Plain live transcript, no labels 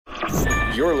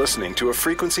You're listening to a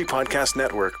Frequency Podcast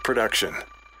Network production.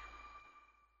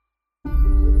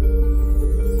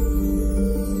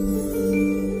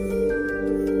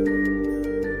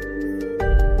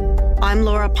 I'm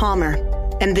Laura Palmer,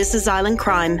 and this is Island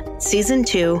Crime, Season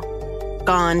 2,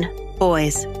 Gone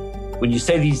Boys. When you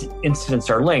say these incidents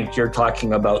are linked, you're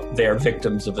talking about they're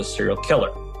victims of a serial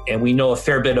killer. And we know a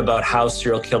fair bit about how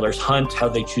serial killers hunt, how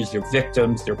they choose their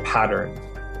victims, their patterns.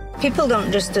 People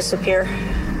don't just disappear.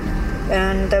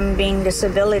 And them being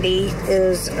disability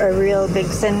is a real big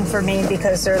thing for me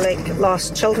because they're like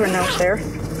lost children out there.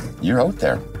 You're out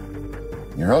there.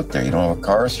 You're out there. You don't have a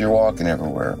car, so you're walking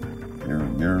everywhere.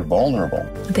 You're vulnerable.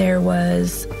 There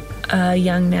was a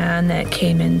young man that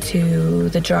came into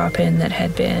the drop-in that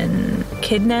had been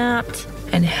kidnapped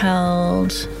and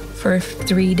held for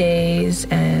 3 days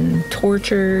and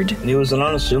tortured. He was an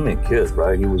unassuming kid,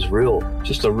 right? He was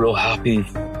just a real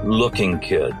happy-looking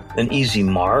kid. An easy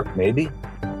mark, maybe.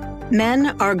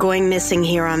 Men are going missing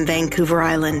here on Vancouver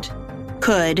Island.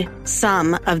 Could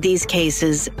some of these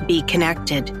cases be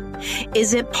connected?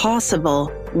 Is it possible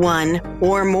one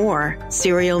or more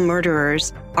serial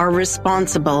murderers are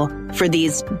responsible for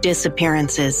these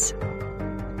disappearances?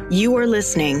 You are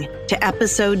listening to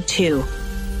Episode 2,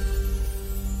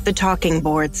 The Talking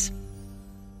Boards.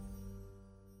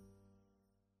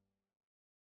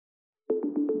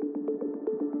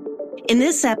 In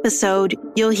this episode,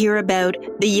 you'll hear about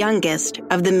the youngest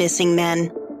of the missing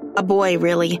men, a boy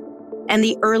really, and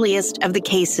the earliest of the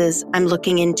cases I'm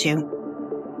looking into.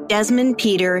 Desmond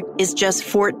Peter is just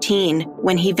 14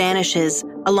 when he vanishes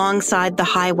alongside the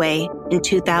highway in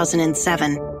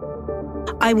 2007.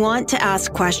 I want to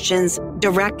ask questions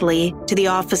directly to the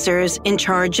officers in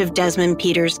charge of Desmond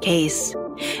Peter's case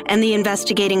and the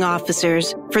investigating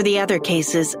officers for the other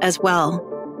cases as well.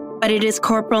 But it is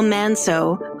Corporal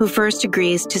Manso who first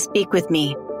agrees to speak with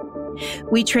me.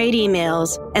 We trade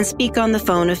emails and speak on the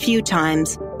phone a few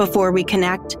times before we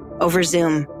connect over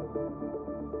Zoom.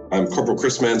 I'm Corporal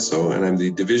Chris Manso, and I'm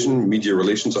the Division Media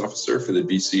Relations Officer for the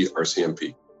BC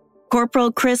RCMP.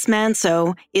 Corporal Chris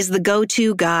Manso is the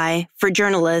go-to guy for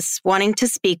journalists wanting to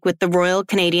speak with the Royal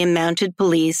Canadian Mounted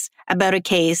Police about a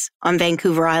case on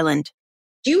Vancouver Island.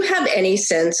 Do you have any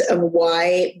sense of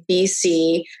why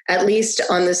BC, at least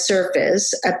on the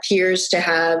surface, appears to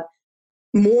have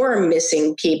more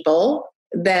missing people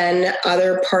than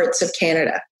other parts of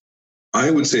Canada? I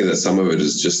would say that some of it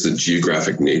is just the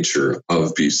geographic nature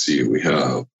of BC. We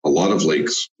have a lot of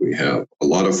lakes, we have a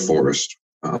lot of forest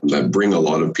that bring a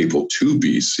lot of people to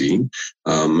BC,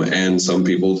 and some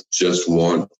people just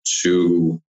want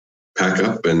to pack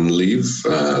up and leave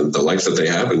the life that they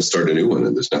have and start a new one,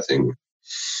 and there's nothing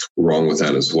wrong with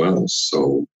that as well.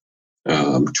 So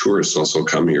tourists also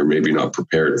come here maybe not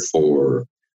prepared for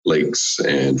lakes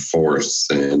and forests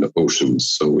and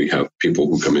oceans. So we have people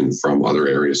who come in from other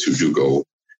areas who do go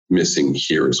missing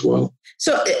here as well.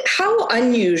 So how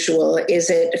unusual is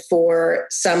it for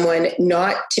someone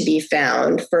not to be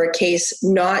found, for a case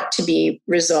not to be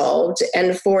resolved,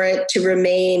 and for it to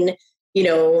remain,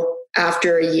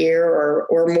 after a year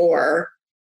or more,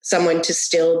 someone to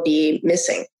still be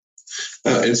missing?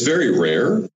 It's very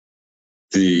rare.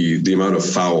 The amount of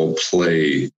foul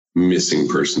play missing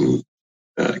person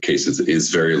cases is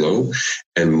very low,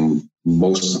 and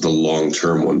most of the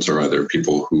long-term ones are either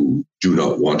people who do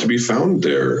not want to be found.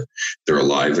 They're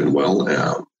alive and well,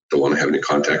 don't want to have any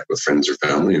contact with friends or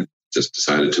family, and just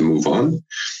decided to move on.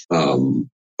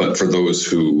 But for those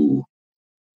who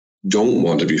don't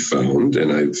want to be found,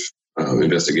 and I've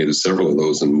investigated several of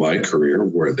those in my career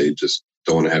where they just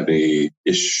don't want to have any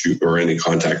issue or any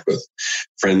contact with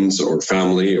friends or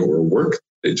family or work.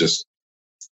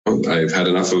 I've had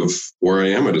enough of where I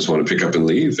am. I just want to pick up and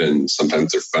leave. And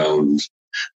sometimes they're found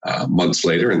months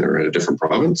later and they're in a different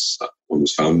province. One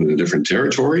was found in a different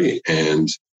territory, and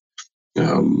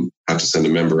have to send a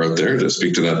member out there to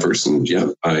speak to that person. Yeah,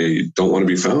 I don't want to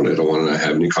be found. I don't want to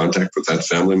have any contact with that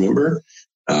family member.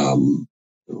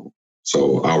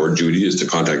 So our duty is to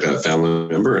contact that family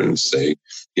member and say,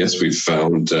 yes, we've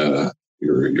found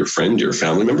your friend, your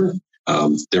family member.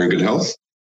 They're in good health.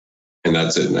 And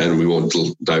that's it. And we won't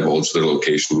divulge their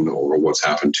location or what's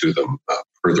happened to them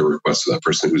per the request of that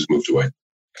person who's moved away.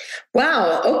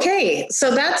 Wow. Okay.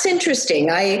 So that's interesting.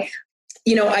 I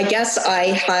guess I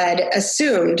had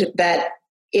assumed that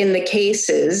in the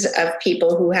cases of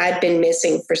people who had been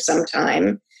missing for some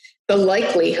time, the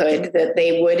likelihood that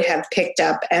they would have picked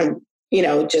up and,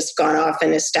 just gone off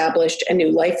and established a new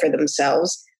life for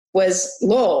themselves was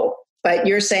low. But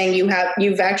you're saying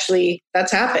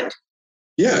that's happened.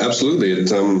 Yeah, absolutely.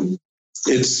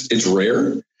 It's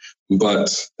rare,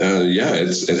 But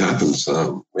it happens.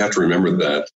 We have to remember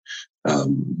that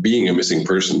being a missing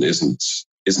person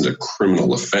isn't a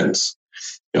criminal offense.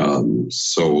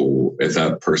 So if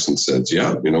that person says,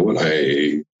 yeah, you know what,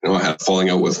 I had a falling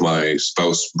out with my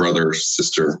spouse, brother,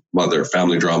 sister, mother,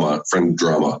 family drama, friend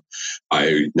drama.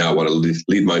 I now want to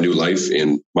lead my new life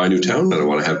in my new town, and I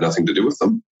want to have nothing to do with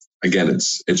them. Again,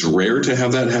 it's rare to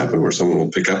have that happen where someone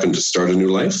will pick up and just start a new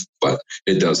life, but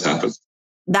it does happen.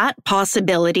 That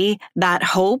possibility, that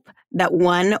hope that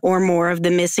one or more of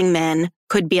the missing men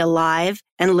could be alive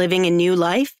and living a new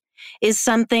life is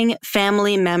something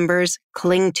family members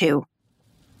cling to.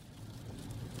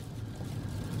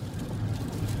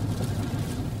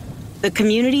 The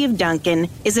community of Duncan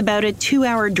is about a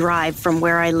 2-hour drive from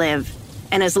where I live,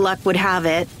 and as luck would have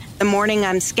it, the morning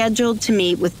I'm scheduled to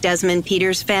meet with Desmond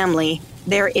Peters' family,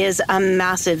 there is a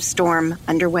massive storm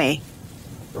underway.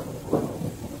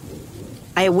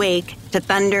 I awake to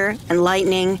thunder and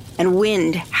lightning and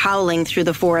wind howling through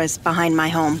the forest behind my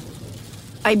home.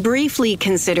 I briefly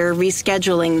consider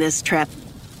rescheduling this trip,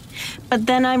 but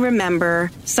then I remember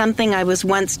something I was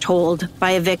once told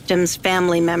by a victim's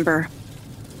family member.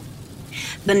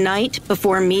 The night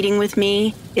before meeting with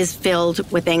me is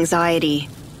filled with anxiety.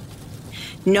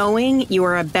 Knowing you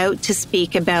are about to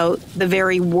speak about the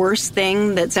very worst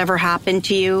thing that's ever happened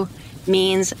to you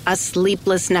means a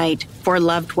sleepless night for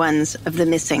loved ones of the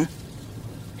missing.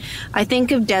 I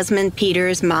think of Desmond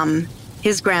Peters' mom,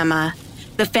 his grandma,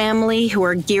 the family who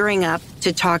are gearing up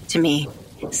to talk to me,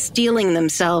 steeling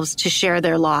themselves to share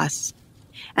their loss.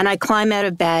 And I climb out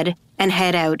of bed and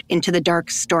head out into the dark,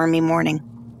 stormy morning.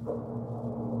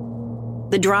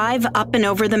 The drive up and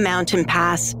over the mountain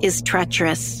pass is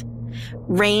treacherous.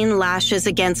 Rain lashes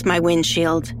against my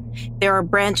windshield. There are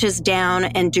branches down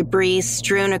and debris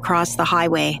strewn across the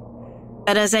highway.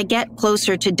 But as I get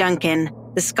closer to Duncan,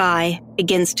 the sky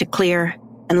begins to clear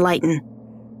and lighten.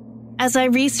 As I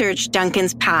research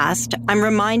Duncan's past, I'm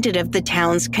reminded of the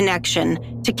town's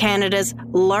connection to Canada's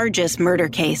largest murder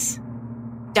case.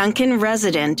 Duncan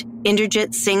resident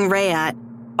Inderjit Singh Rayat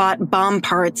bought bomb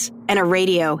parts and a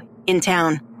radio in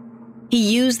town.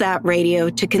 He used that radio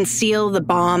to conceal the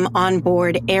bomb on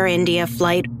board Air India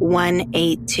Flight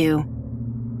 182.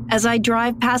 As I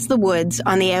drive past the woods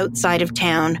on the outside of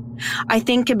town, I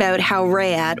think about how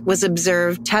Rayat was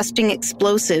observed testing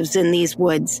explosives in these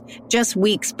woods just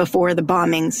weeks before the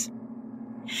bombings.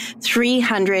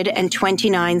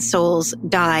 329 souls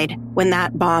died when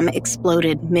that bomb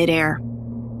exploded midair.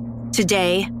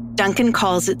 Today, Duncan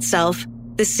calls itself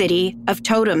the City of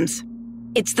Totems.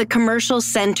 It's the commercial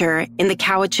center in the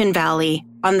Cowichan Valley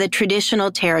on the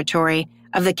traditional territory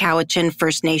of the Cowichan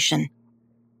First Nation.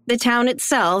 The town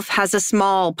itself has a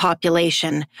small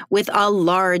population with a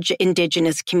large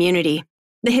Indigenous community.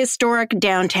 The historic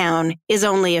downtown is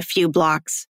only a few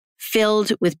blocks,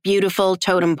 filled with beautiful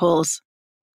totem poles.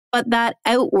 But that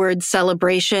outward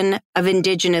celebration of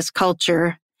Indigenous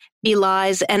culture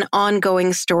belies an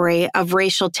ongoing story of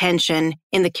racial tension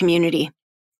in the community.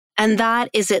 And that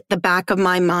is at the back of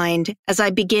my mind as I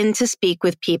begin to speak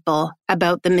with people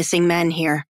about the missing men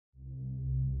here.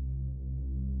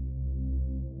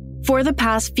 For the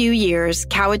past few years,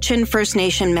 Cowichan First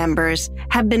Nation members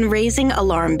have been raising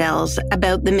alarm bells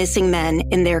about the missing men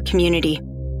in their community.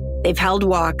 They've held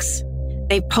walks,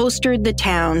 they've postered the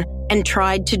town, and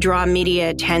tried to draw media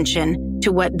attention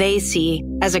to what they see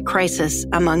as a crisis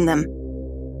among them.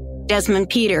 Desmond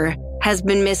Peter has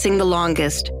been missing the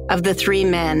longest of the 3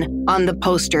 men on the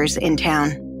posters in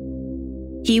town.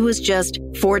 He was just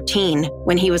 14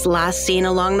 when he was last seen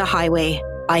along the highway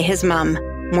by his mom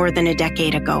more than a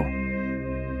decade ago.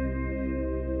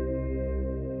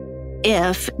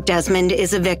 If Desmond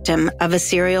is a victim of a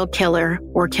serial killer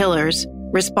or killers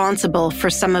responsible for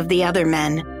some of the other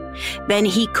men, then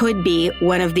he could be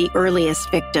one of the earliest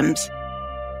victims.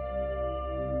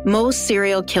 Most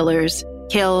serial killers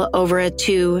kill over a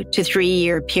 2 to 3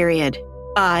 year period,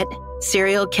 but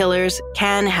serial killers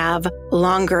can have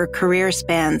longer career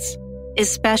spans,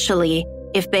 especially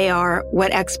if they are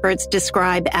what experts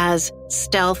describe as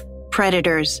stealth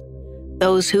predators,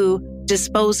 those who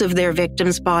dispose of their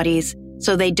victims' bodies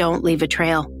so they don't leave a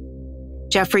trail.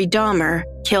 Jeffrey Dahmer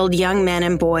killed young men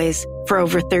and boys for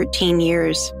over 13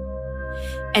 years.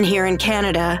 And here in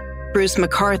Canada, Bruce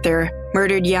McArthur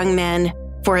murdered young men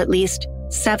for at least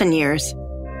 7 years.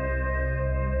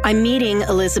 I'm meeting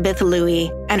Elizabeth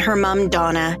Louie and her mom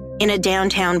Donna in a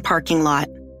downtown parking lot.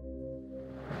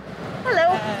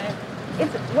 Hello.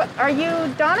 Are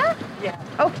you Donna? Yeah.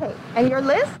 Okay. And you're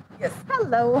Liz? Yes.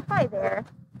 Hello. Hi there.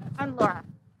 I'm Laura.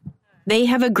 They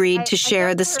have agreed to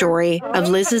share the story of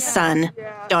Liz's son,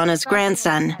 Donna's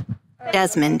grandson,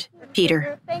 Desmond,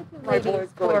 Peter. Thank you, ladies,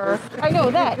 for... I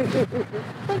know that.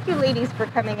 Thank you, ladies, for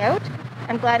coming out.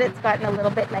 I'm glad it's gotten a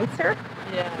little bit nicer.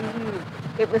 Yeah.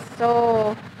 It was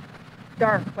so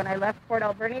dark when I left Port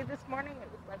Alberni this morning. It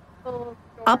was like full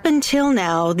storm. Up until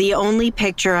now, the only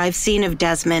picture I've seen of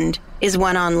Desmond is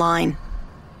one online.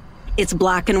 It's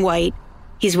black and white.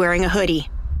 He's wearing a hoodie.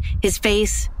 His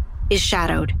face is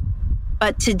shadowed.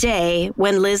 But today,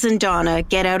 when Liz and Donna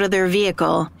get out of their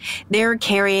vehicle, they're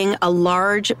carrying a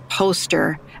large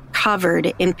poster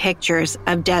covered in pictures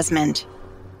of Desmond.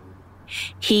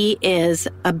 He is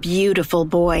a beautiful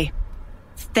boy.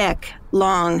 Thick,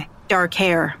 long, dark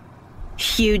hair.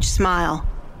 Huge smile.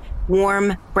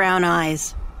 Warm brown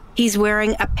eyes. He's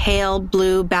wearing a pale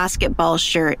blue basketball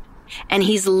shirt, and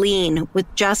he's lean with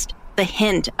just the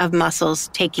hint of muscles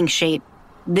taking shape.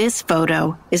 This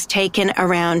photo is taken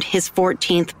around his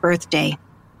 14th birthday,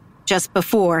 just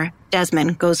before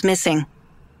Desmond goes missing.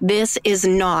 This is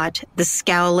not the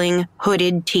scowling,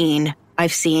 hooded teen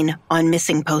I've seen on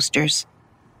missing posters.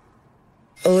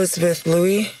 Elizabeth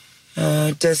Louie,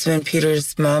 Desmond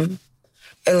Peter's mom.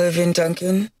 I live in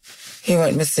Duncan. He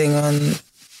went missing on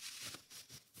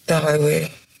the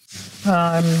highway.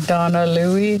 I'm Donna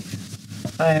Louie.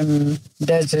 I'm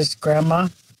Des's grandma.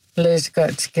 Liz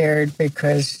got scared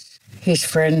because his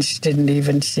friends didn't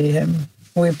even see him.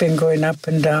 We've been going up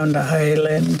and down the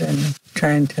Highland and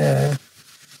trying to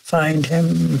find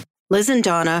him. Liz and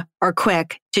Donna are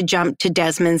quick to jump to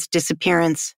Desmond's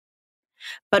disappearance.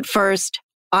 But first,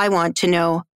 I want to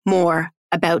know more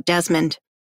about Desmond.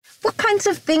 What kinds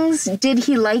of things did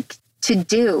he like to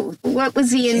do? What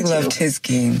was he into? He loved his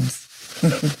games.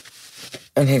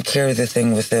 And he'd carry the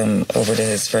thing with him over to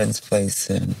his friend's place,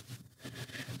 and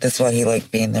that's why he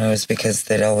liked being there, was because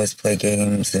they'd always play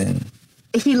games. And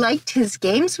he liked his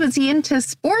games? Was he into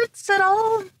sports at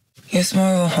all? He was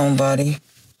more of a homebody.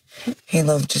 He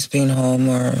loved just being home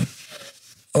or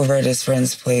over at his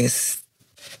friend's place.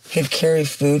 He'd carry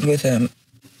food with him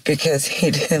because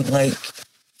he didn't like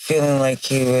feeling like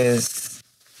he was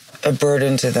a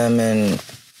burden to them and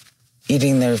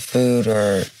eating their food,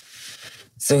 or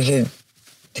so he'd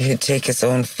take his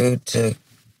own food to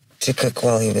cook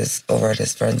while he was over at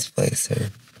his friend's place,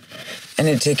 and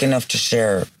he'd take enough to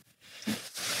share.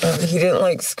 He didn't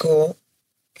like school.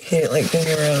 He didn't like being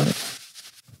around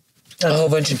a whole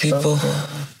bunch of people.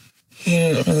 He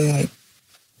didn't really like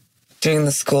doing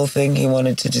the school thing. He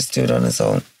wanted to just do it on his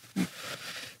own.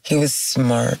 He was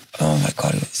smart. Oh my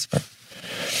God, he was smart.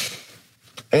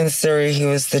 In Surrey, he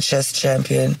was the chess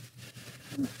champion.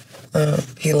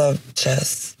 He loved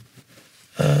chess,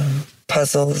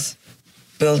 puzzles,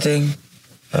 building,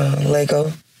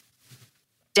 Lego.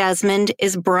 Desmond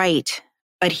is bright,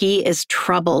 but he is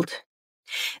troubled.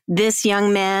 This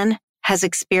young man has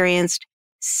experienced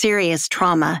serious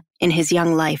trauma in his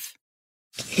young life.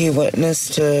 He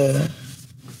witnessed a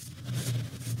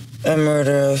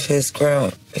murder of his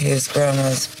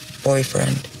grandma's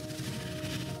boyfriend,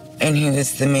 and he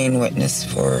was the main witness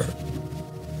for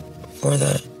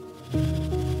that.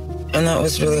 And that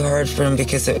was really hard for him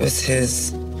because it was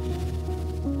his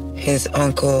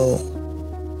uncles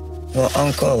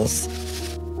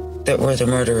that were the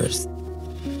murderers,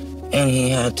 and he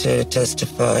had to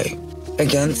testify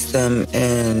against them.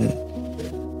 And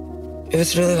it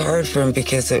was really hard for him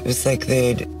because it was like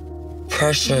they'd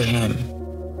pressure him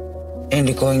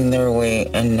into going their way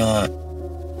and not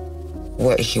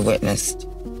what he witnessed.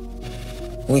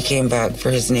 We came back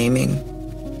for his naming.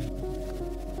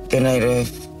 The night of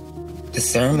the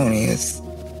ceremony is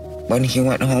when he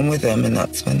went home with them, and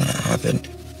that's when that happened.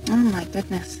 Oh my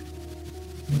goodness.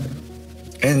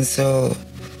 And so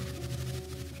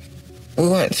we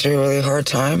went through a really hard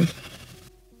time.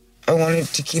 I wanted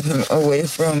to keep him away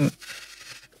from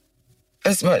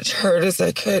as much hurt as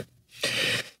I could.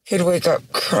 He'd wake up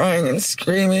crying and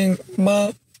screaming,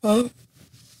 "Mom, Mom."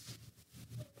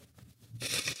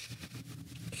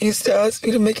 He used to ask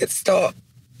me to make it stop.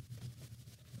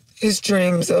 His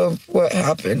dreams of what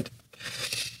happened.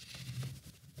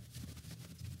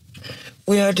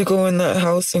 We had to go in that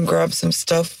house and grab some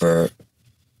stuff for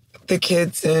the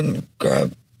kids and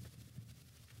grab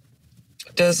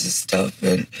Des's stuff.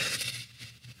 And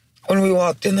when we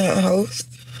walked in that house,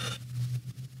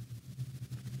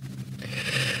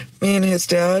 me and his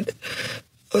dad,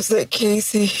 I was like,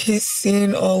 Casey, he's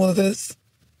seen all of this.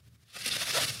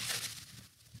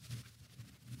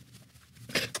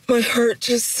 My heart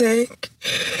just sank.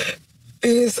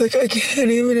 It was like, I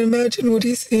can't even imagine what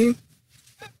he's seen.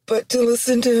 But to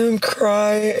listen to him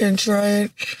cry and try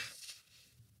and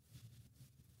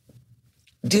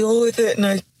deal with it,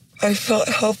 and I felt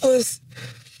helpless.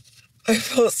 I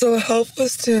felt so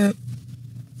helpless to him.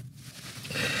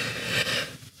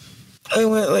 I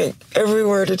went like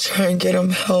everywhere to try and get him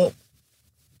help.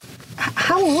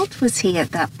 How old was he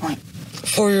at that point?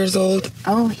 4 years old.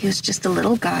 Oh, he was just a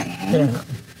little guy, hey? Yeah.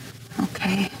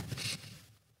 Okay.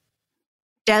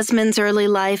 Desmond's early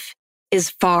life is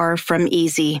far from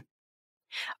easy.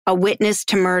 A witness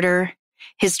to murder,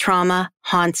 his trauma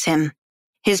haunts him.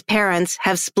 His parents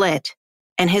have split,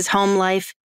 and his home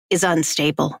life is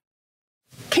unstable.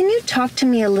 Can you talk to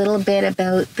me a little bit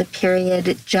about the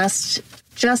period just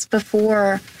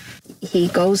before he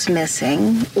goes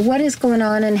missing? What is going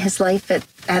on in his life at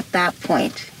that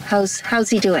point? How's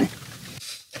he doing?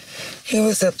 He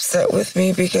was upset with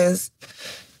me because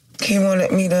he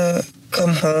wanted me to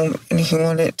come home and he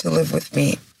wanted to live with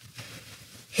me.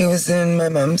 He was in my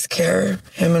mom's care,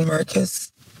 him and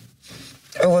Marcus.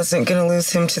 I wasn't going to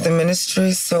lose him to the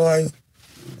ministry, so I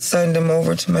signed him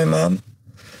over to my mom.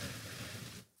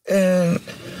 And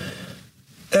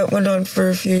that went on for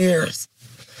a few years.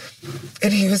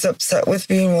 And he was upset with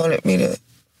me and wanted me to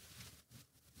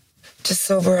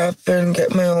sober up and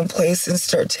get my own place and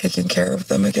start taking care of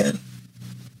them again.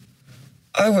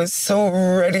 I was so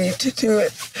ready to do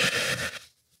it.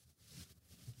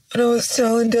 And I was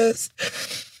telling Des,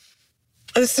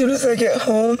 as soon as I get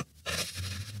home,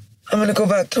 I'm going to go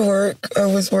back to work. I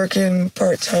was working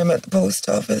part-time at the post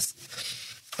office.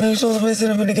 And I told him, I said,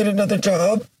 I'm going to get another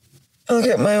job. I'll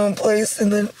get my own place,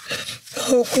 and then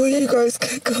hopefully you guys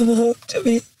can come home to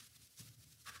me.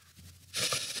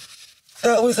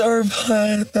 That was our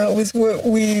plan. That was what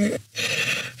we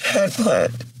had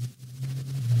planned.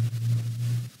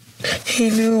 He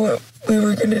knew what we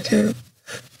were going to do.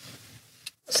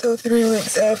 So 3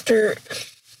 weeks after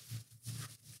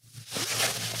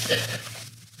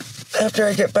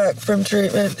I get back from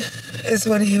treatment is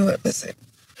when he went missing.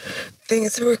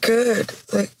 Things were good.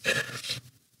 Like,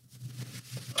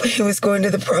 he was going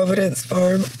to the Providence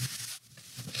farm.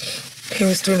 He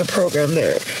was doing a program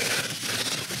there.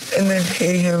 And then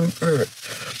pay him for...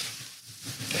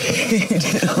 He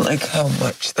didn't like how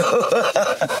much, though.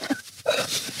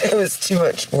 It was too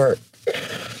much work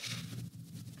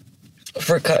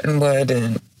for cutting wood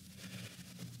and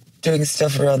doing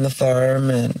stuff around the farm,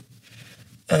 and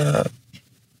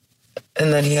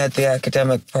then he had the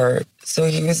academic part. So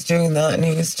he was doing that, and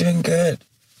he was doing good.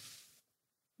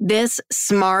 This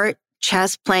smart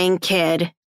chess-playing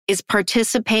kid is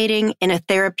participating in a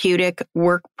therapeutic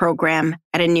work program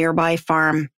at a nearby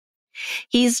farm.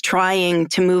 He's trying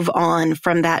to move on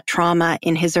from that trauma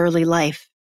in his early life.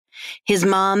 His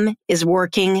mom is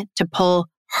working to pull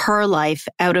her life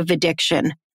out of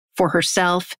addiction for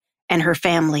herself and her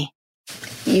family.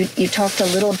 You talked a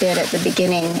little bit at the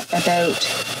beginning about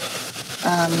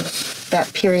that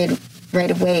period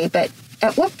right away, but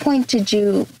at what point did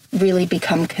you really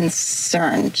become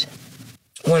concerned?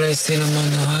 When I seen him on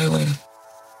the highway.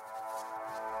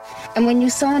 And when you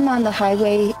saw him on the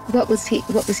highway, what was he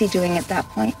doing at that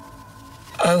point?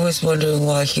 I was wondering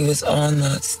why he was on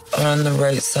the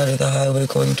right side of the highway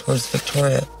going towards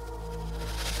Victoria.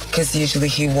 Because usually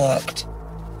he walked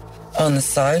on the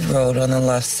side road on the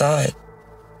left side.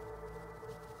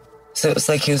 So it was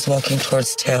like he was walking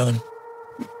towards town.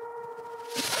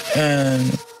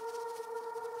 And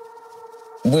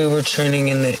we were turning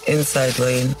in the inside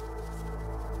lane.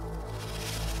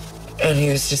 And he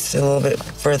was just a little bit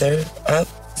further up.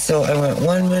 So I went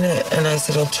 1 minute and I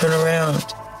said, I'll turn around.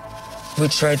 We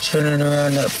tried turning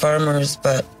around at Farmers,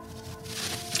 but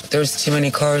there was too many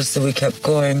cars, so we kept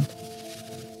going.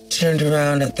 Turned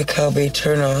around at the Cow Bay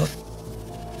turnoff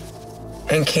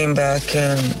and came back,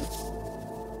 and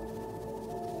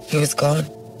he was gone.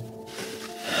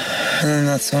 And then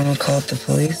that's when we called the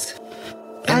police.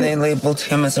 And they labeled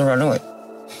him as a runaway.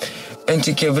 And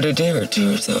to give it a day or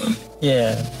two or so.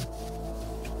 Yeah.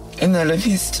 And then if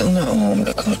he's still not home,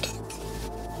 to contact them.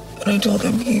 And I told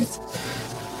him he's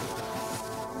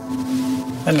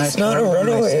not a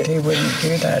runaway. He wouldn't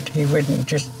do that. He wouldn't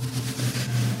just...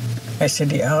 I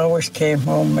said he always came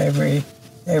home every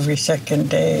second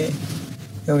day.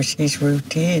 It was his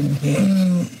routine. He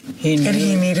knew. And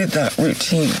he needed that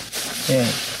routine. Yeah.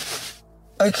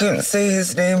 I couldn't say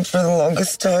his name for the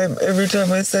longest time. Every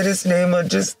time I said his name,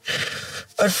 I'd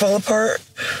fall apart.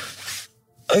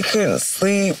 I couldn't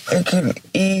sleep. I couldn't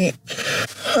eat.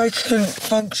 I couldn't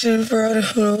function for I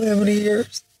don't know how many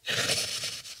years.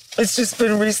 It's just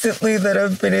been recently that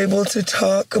I've been able to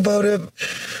talk about him.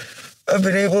 I've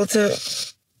been able to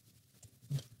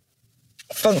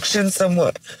function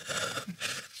somewhat.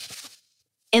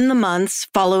 In the months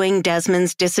following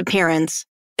Desmond's disappearance,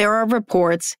 there are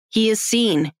reports he is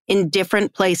seen in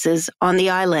different places on the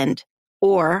island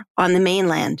or on the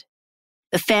mainland.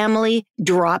 The family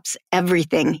drops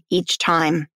everything each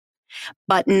time.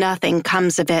 but nothing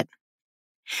comes of it.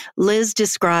 Liz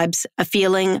describes a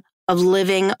feeling of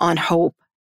living on hope,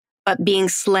 but being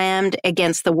slammed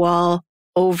against the wall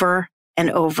over and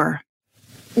over.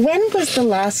 When was the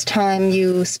last time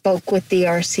you spoke with the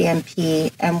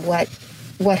RCMP, and what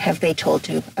have they told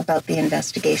you about the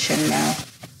investigation now?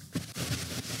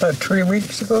 About 3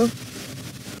 weeks ago,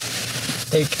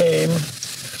 they came,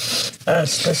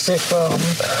 asked us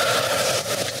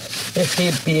if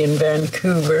he'd be in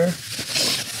Vancouver,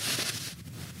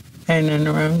 hanging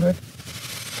around it.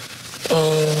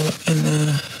 Oh,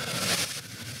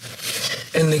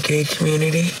 in the gay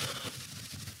community.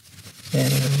 Yeah.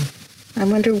 I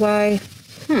wonder why.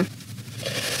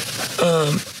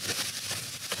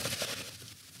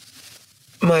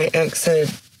 My ex said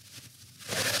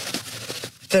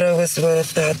that I was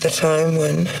with at the time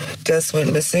when Des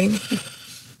went missing.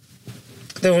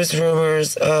 There was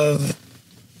rumors of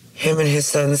him and his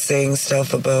son saying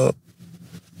stuff about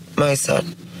my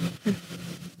son.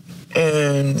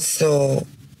 And so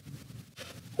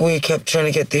we kept trying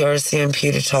to get the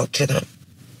RCMP to talk to them.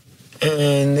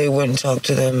 And they wouldn't talk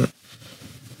to them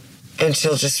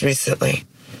until just recently.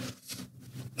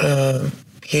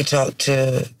 He talked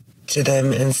to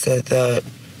them and said that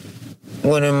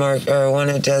one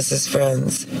of Des's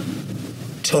friends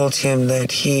told him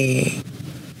that he's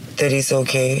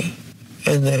okay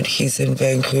and that he's in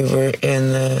Vancouver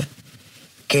in the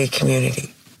gay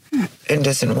community and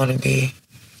doesn't want to be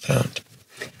found.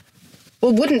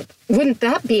 Well, wouldn't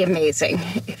that be amazing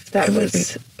if that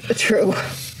was true?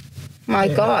 My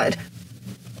God.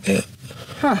 Yeah.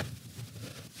 Huh.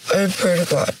 I've heard of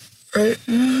God, right?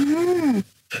 Mm-hmm.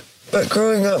 But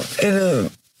growing up in a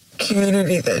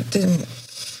community that didn't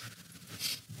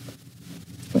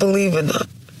believe in that.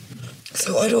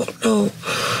 So I don't know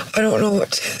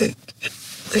what to think.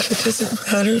 Like, it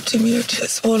doesn't matter to me. I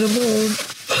just want him home.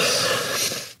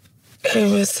 I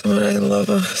miss him and I love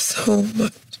him so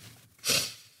much.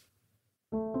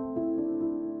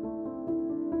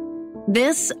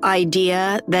 This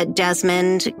idea that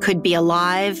Desmond could be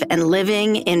alive and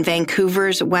living in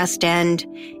Vancouver's West End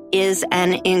is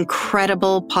an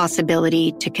incredible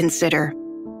possibility to consider.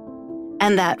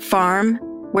 And that farm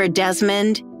where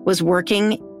Desmond was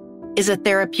working is a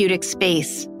therapeutic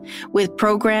space with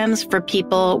programs for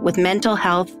people with mental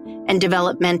health and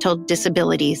developmental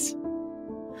disabilities.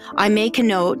 I make a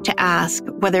note to ask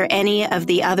whether any of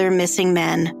the other missing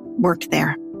men worked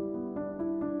there.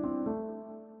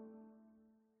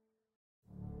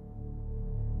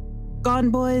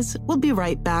 Gone Boys will be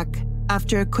right back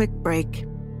after a quick break.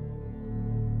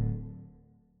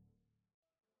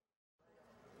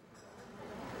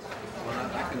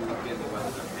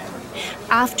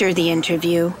 After the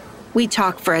interview, we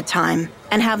talk for a time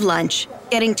and have lunch,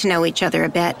 getting to know each other a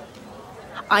bit.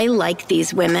 I like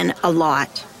these women a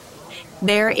lot.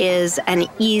 There is an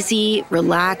easy,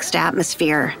 relaxed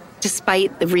atmosphere,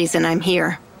 despite the reason I'm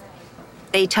here.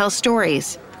 They tell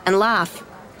stories and laugh.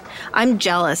 I'm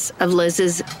jealous of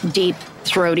Liz's deep,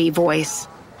 throaty voice.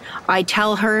 I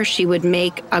tell her she would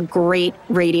make a great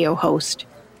radio host.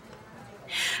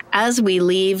 As we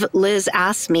leave, Liz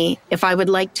asks me if I would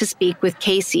like to speak with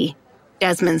Casey,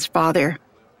 Desmond's father.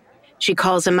 She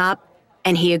calls him up,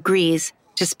 and he agrees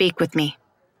to speak with me.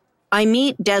 I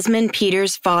meet Desmond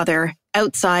Peters' father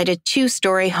outside a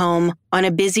 2-story home on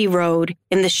a busy road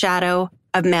in the shadow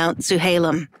of Mount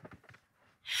Suhalem.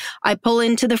 I pull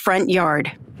into the front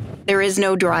yard. There is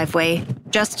no driveway,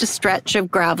 just a stretch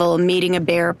of gravel meeting a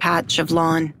bare patch of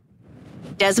lawn.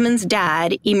 Desmond's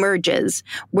dad emerges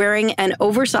wearing an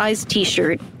oversized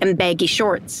t-shirt and baggy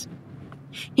shorts.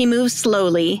 He moves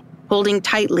slowly, holding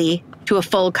tightly to a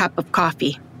full cup of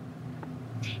coffee.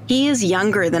 He is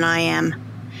younger than I am,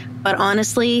 but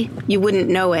honestly, you wouldn't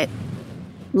know it.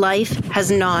 Life has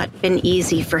not been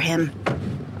easy for him.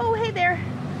 Oh, hey there.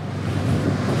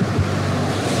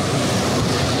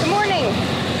 Good morning.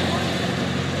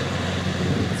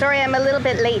 Sorry, I'm a little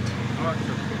bit late.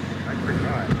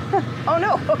 Oh,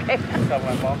 no, okay.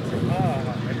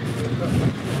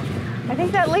 I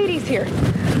think that lady's here.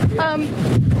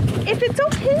 If it's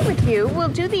okay with you, we'll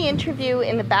do the interview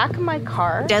in the back of my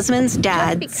car. Desmond's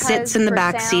dad sits in the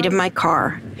back seat of my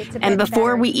car, and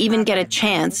before we even get a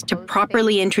chance to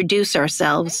properly introduce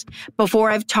ourselves, before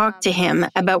I've talked to him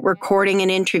about recording an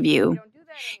interview,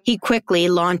 he quickly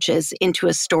launches into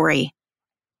a story.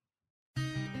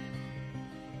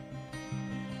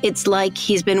 It's like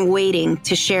he's been waiting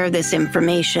to share this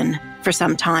information for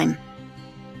some time.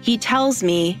 He tells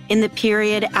me in the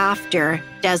period after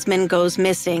Desmond goes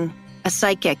missing, a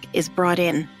psychic is brought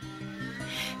in.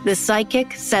 The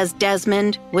psychic says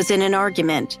Desmond was in an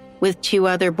argument with 2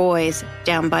 other boys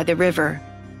down by the river.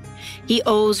 He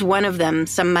owes one of them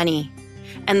some money,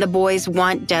 and the boys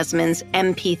want Desmond's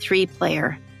MP3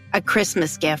 player, a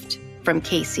Christmas gift from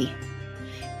Casey.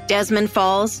 Desmond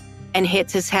falls and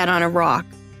hits his head on a rock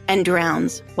and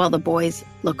drowns while the boys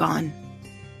look on.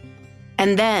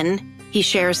 And then he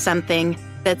shares something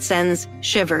that sends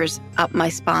shivers up my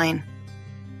spine.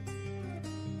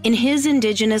 In his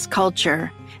Indigenous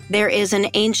culture, there is an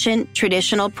ancient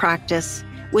traditional practice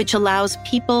which allows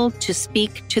people to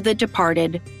speak to the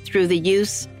departed through the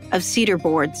use of cedar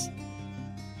boards.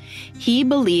 He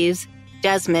believes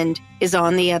Desmond is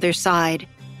on the other side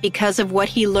because of what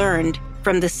he learned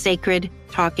from the sacred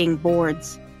talking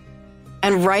boards.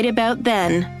 And right about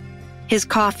then, his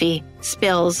coffee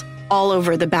spills all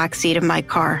over the backseat of my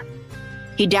car.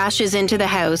 He dashes into the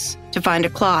house to find a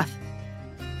cloth.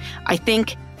 I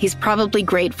think he's probably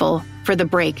grateful for the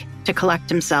break to collect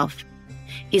himself.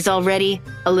 He's already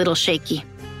a little shaky.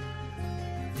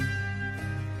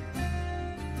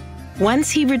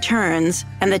 Once he returns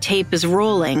and the tape is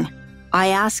rolling, I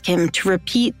ask him to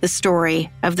repeat the story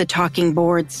of the talking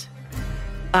boards.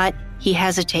 But he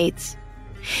hesitates.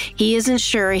 He isn't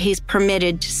sure he's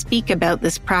permitted to speak about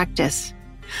this practice.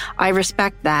 I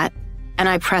respect that, and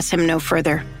I press him no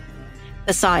further.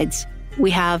 Besides,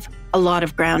 we have a lot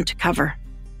of ground to cover.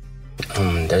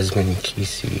 Desmond,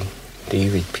 Casey,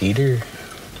 David, Peter.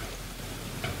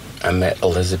 I met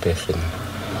Elizabeth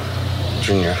in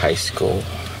junior high school.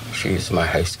 She was my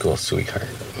high school sweetheart.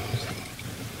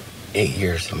 8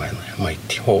 years of my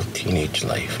whole teenage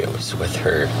life, it was with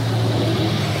her.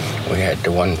 We had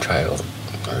the one child,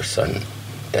 our son,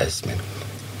 Desmond.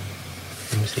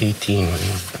 He was 18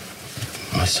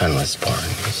 when my son was born.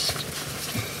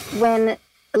 When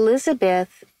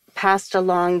Elizabeth passed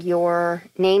along your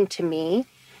name to me,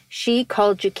 she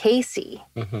called you Casey,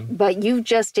 but you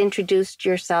just introduced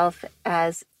yourself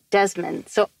as Desmond.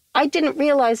 So I didn't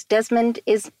realize Desmond,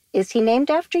 is he named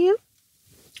after you?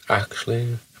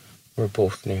 Actually, we're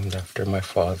both named after my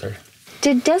father.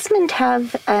 Did Desmond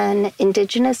have an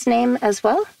Indigenous name as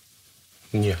well?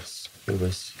 Yes,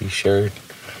 he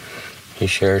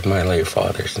shared my late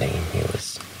father's name.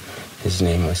 His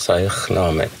name was Saich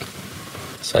Namet.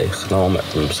 Saich Namet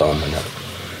from Salmonette.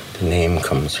 The name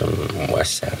comes from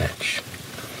West Saanich,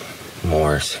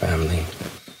 Moore's family.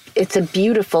 It's a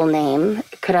beautiful name.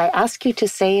 Could I ask you to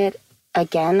say it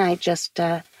again? I just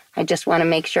want to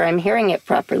make sure I'm hearing it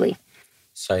properly.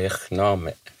 Saich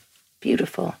Namet.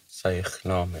 Beautiful. Saich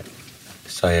Namet.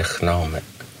 Saich Namet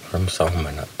from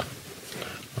Salmonette.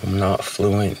 I'm not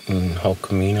fluent in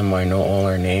Ho'okaminam. I know all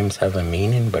our names have a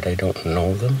meaning, but I don't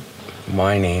know them.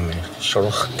 My name is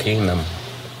Shulchkanam.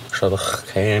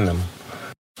 Shulchkanam.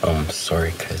 I'm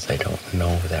sorry, because I don't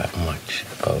know that much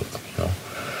about,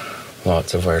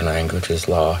 lots of our language is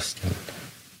lost.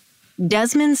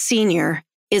 Desmond Sr.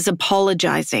 is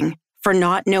apologizing for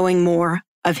not knowing more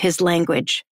of his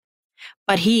language.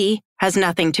 But he has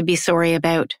nothing to be sorry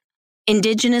about.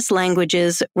 Indigenous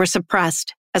languages were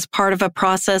suppressed as part of a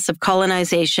process of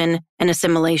colonization and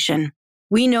assimilation.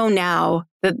 We know now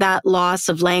that loss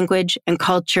of language and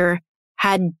culture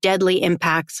had deadly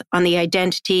impacts on the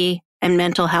identity and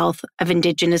mental health of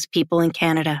Indigenous people in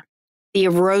Canada. The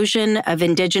erosion of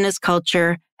Indigenous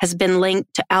culture has been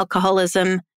linked to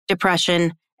alcoholism,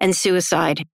 depression, and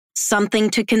suicide,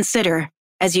 something to consider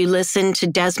as you listen to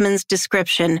Desmond's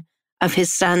description of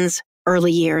his son's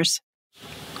early years.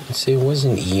 See, it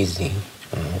wasn't easy.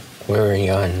 We were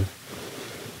young,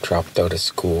 dropped out of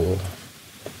school.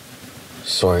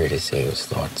 Sorry to say, it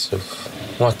was lots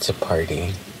of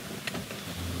partying.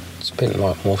 Spent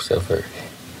most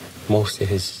of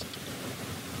his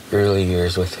early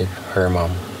years with her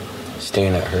mom,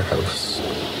 staying at her house.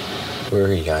 We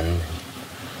were young,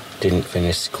 didn't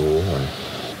finish school, and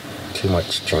too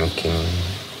much drinking.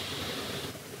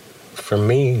 For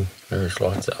me, there was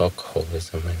lots of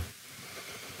alcoholism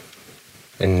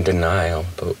and denial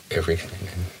about everything.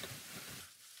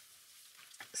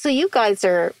 So you guys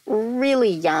are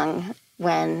really young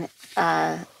when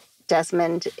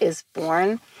Desmond is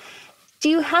born. Do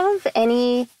you have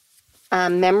any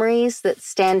memories that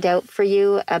stand out for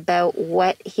you about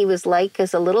what he was like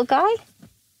as a little guy?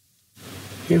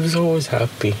 He was always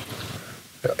happy.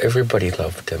 Everybody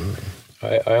loved him.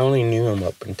 I only knew him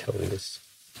up until he was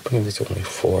only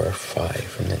 4 or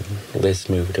 5, and then Liz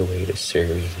moved away to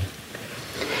Surrey.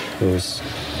 He was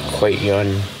quite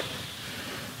young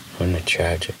when the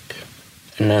tragic.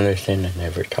 Another thing I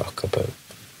never talk about,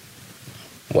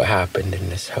 what happened in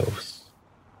this house.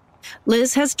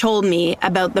 Liz has told me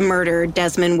about the murder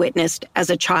Desmond witnessed as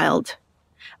a child,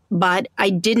 but I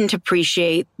didn't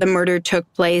appreciate the murder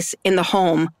took place in the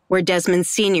home where Desmond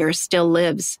Sr. still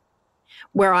lives,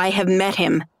 where I have met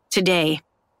him today.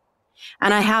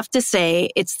 And I have to say,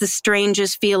 it's the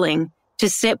strangest feeling to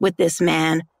sit with this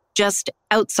man just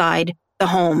outside the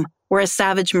home where a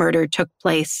savage murder took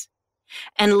place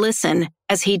and listen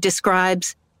as he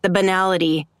describes the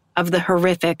banality of the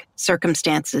horrific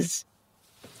circumstances.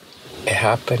 It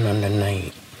happened on the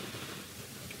night.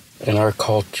 In our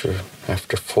culture,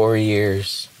 after 4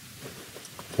 years,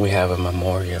 we have a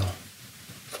memorial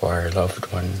for our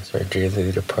loved ones, our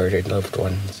dearly departed loved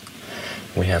ones.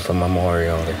 We have a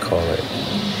memorial, they call it,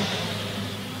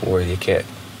 where you get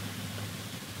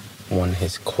one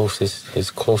his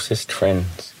closest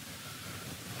friends.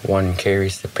 One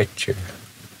carries the picture,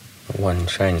 one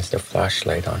shines the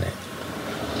flashlight on it,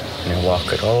 and they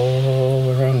walk it all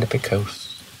around the big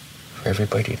house for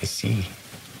everybody to see.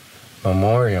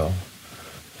 Memorial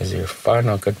is your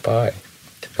final goodbye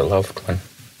to the loved one.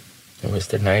 It was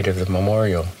the night of the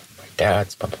memorial, my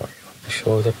dad's memorial.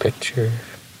 Show the picture,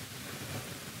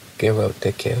 give out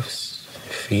the gifts,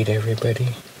 feed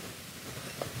everybody.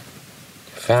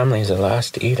 Family's the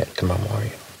last to eat at the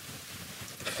memorial.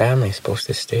 Family's supposed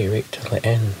to stay right till the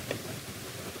end.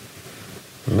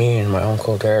 Me and my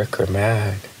Uncle Derek are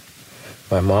mad.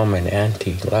 My mom and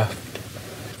auntie left.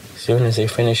 As soon as they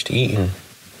finished eating,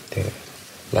 they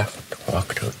left,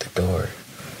 walked out the door.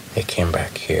 They came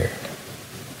back here,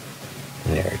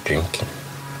 and they were drinking.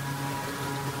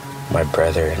 My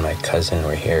brother and my cousin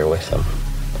were here with them.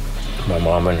 My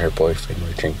mom and her boyfriend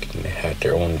were drinking. They had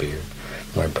their own beer.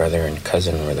 My brother and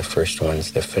cousin were the first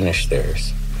ones to finish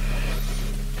theirs.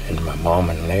 And my mom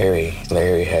and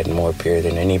Larry had more beer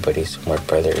than anybody, so my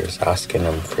brother was asking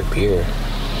him for beer.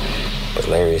 But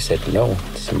Larry said, no,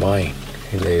 it's mine.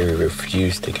 And Larry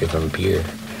refused to give him beer.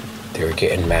 They were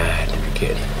getting mad.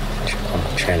 They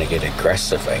were trying to get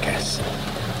aggressive, I guess.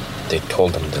 They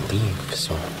told him to leave,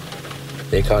 so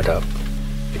they got up.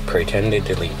 They pretended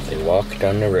to leave. They walked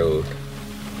down the road,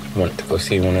 went to go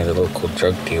see one of the local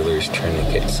drug dealers trying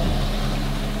to get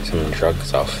some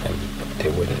drugs off him. But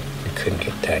they couldn't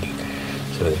get that either.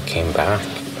 So they came back.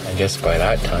 I guess by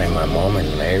that time, my mom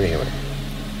and Larry were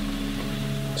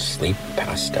asleep,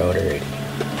 passed out already.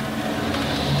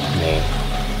 And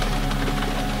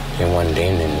they went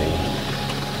in and they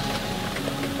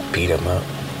beat him up.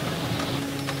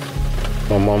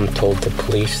 My mom told the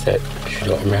police that she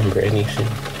don't remember anything.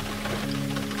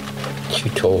 She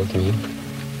told me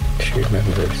she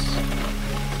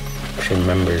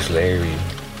remembers Larry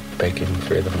begging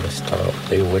for them to stop.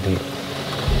 They wouldn't.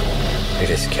 They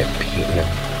just kept beating him.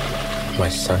 My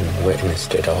son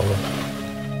witnessed it all.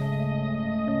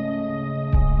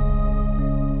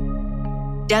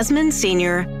 Desmond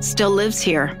Sr. still lives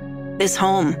here, this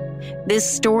home. This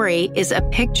story is a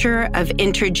picture of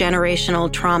intergenerational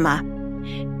trauma.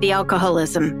 The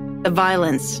alcoholism, the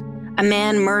violence, a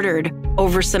man murdered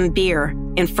over some beer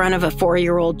in front of a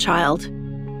 4-year-old child.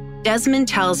 Desmond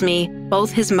tells me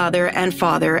both his mother and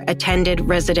father attended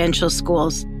residential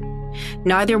schools.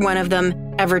 Neither one of them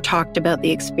ever talked about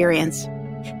the experience.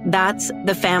 That's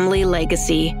the family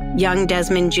legacy young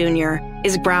Desmond Jr.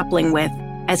 is grappling with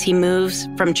as he moves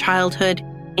from childhood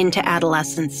into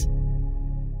adolescence.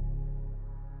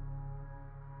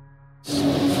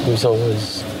 He was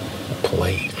always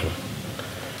polite and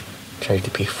tried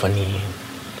to be funny.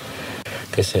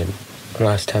 Like I said, the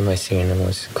last time I seen him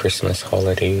was Christmas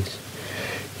holidays.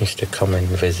 He used to come and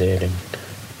visit, and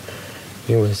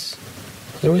it was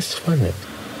fun.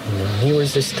 You know, he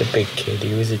was just a big kid.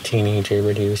 He was a teenager,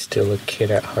 but he was still a kid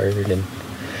at heart, and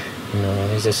you know,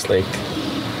 he was just like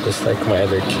my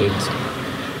other kids,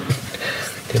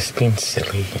 just being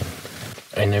silly.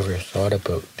 And I never thought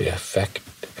about the effect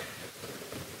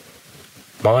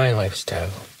my lifestyle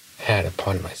had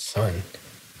upon my son.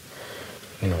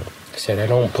 You know, I said I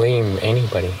don't blame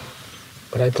anybody,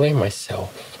 but I blame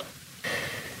myself.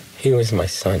 He was my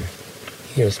son.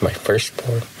 He was my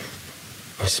firstborn.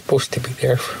 I was supposed to be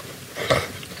there for him.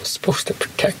 I was supposed to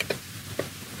protect him.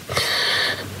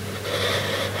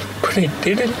 But I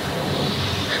didn't.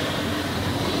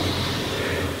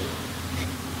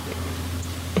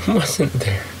 I wasn't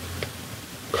there.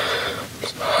 I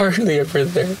was hardly ever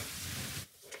there.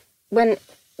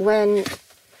 When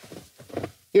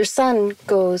your son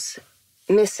goes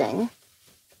missing,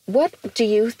 what do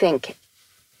you think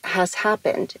has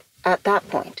happened at that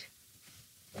point?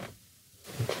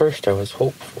 At first, I was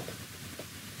hopeful.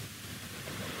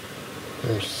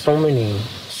 There's so many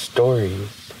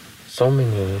stories, so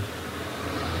many.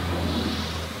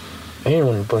 I didn't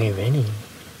want to believe any.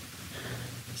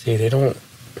 See, they don't.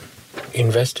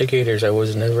 Investigators, I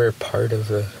was never a part of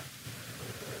the.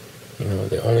 You know,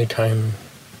 the only time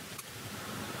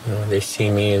They see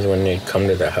me is when they come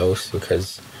to the house,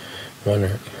 because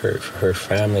her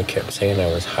family kept saying I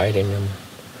was hiding them.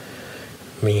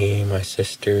 Me, my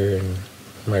sister, and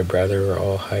my brother were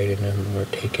all hiding them. We're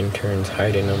taking turns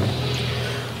hiding them.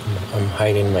 I'm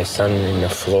hiding my son in the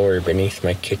floor beneath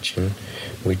my kitchen.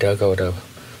 We dug out the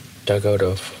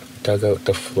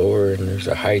floor, and there's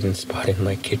a hiding spot in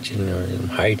my kitchen, or I'm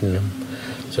hiding them.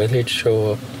 So they'd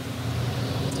show up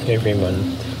every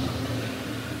month.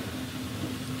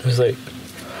 It was like,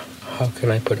 how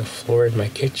can I put a floor in my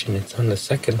kitchen? It's on the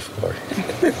second floor.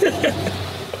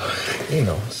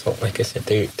 So like I said,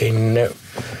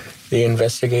 the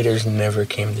investigators never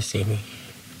came to see me.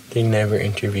 They never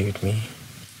interviewed me.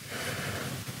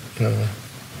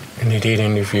 And they did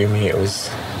interview me. I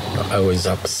was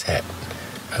upset.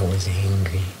 I was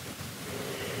angry.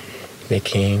 They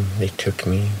came, they took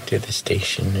me to the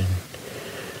station, and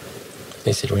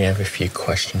they said, we have a few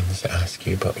questions to ask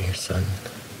you about your son.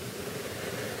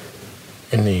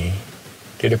 And they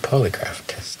did a polygraph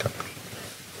test on me.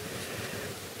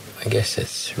 I guess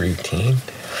it's routine.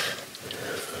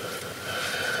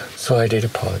 So I did a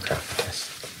polygraph test.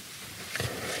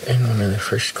 And one of the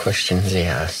first questions they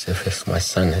asked if my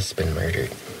son has been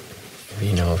murdered. If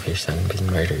you know if your son has been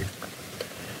murdered.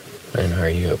 And are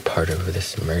you a part of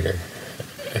this murder?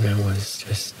 And I was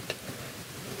just...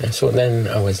 And so then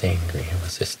I was angry. I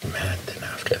was just mad then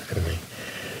after that.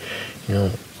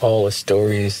 And all the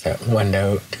stories that went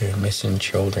out to missing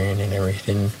children and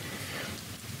everything,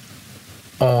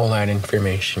 all that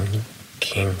information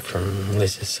came from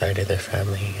Liz's side of the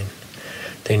family, and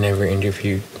they never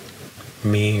interviewed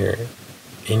me or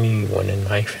anyone in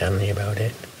my family about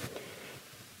it.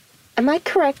 Am I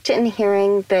correct in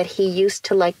hearing that he used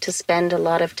to like to spend a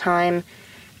lot of time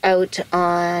out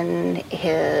on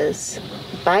his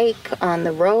bike, on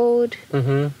the road,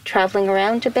 traveling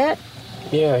around a bit?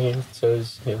 Yeah, so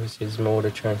it was his mode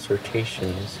of transportation.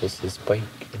 It was his bike.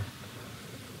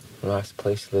 The last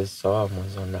place Liz saw him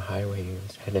was on the highway. He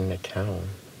was heading to town.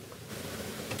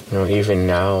 Even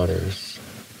now, there's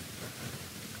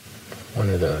one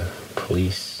of the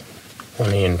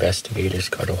investigators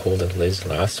got a hold of Liz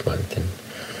last month, and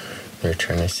they're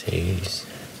trying to say he's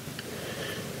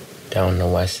down the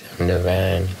West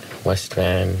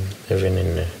Van, living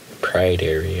in the Pride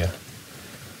area.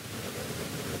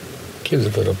 Gives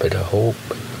a little bit of hope,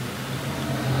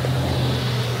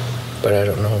 but I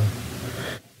don't know.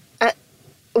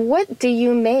 What do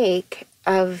you make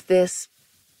of this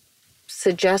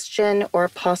suggestion or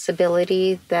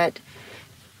possibility that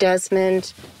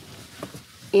Desmond,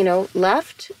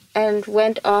 left and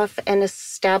went off and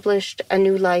established a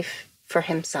new life for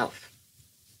himself?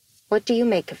 What do you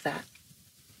make of that?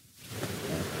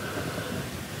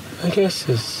 I guess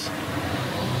it's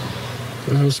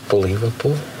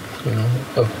believable,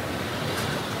 of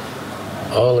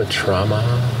all the trauma,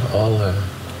 all the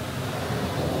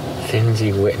things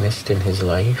he witnessed in his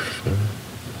life, and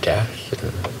death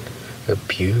and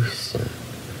abuse, and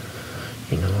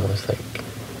it was like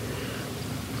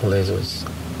Liz was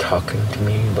talking to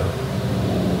me about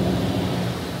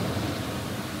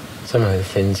some of the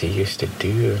things he used to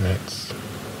do, and that's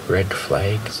red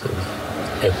flags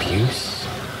of abuse.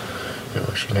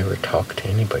 She never talked to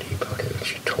anybody about it.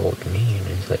 She told me, and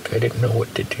it's like I didn't know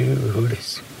what to do, who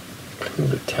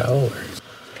to tell her.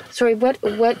 Sorry,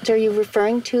 what are you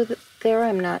referring to there?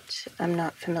 I'm not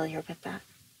familiar with that.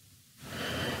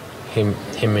 Him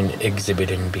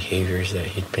exhibiting behaviors that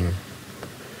he'd been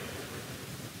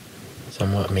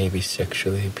somewhat maybe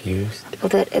sexually abused. Oh,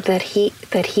 that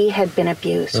he had been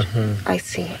abused. Mm-hmm. I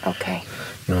see. Okay.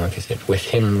 Like I said, with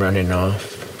him running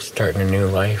off, starting a new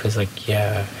life, it's like,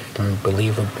 yeah,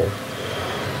 unbelievable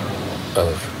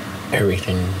of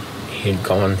everything he'd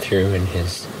gone through in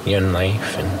his young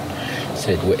life, and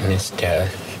said witnessed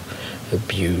death,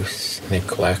 abuse,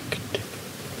 neglect,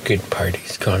 good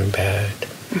parties gone bad.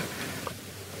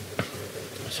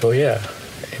 So yeah,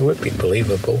 it would be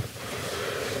believable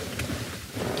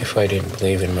if I didn't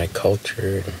believe in my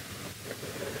culture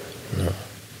and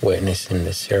witnessing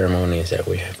the ceremonies that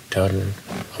we have done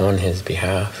on his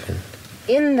behalf. And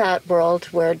in that world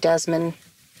where Desmond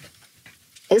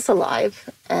is alive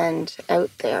and out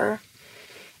there,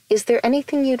 is there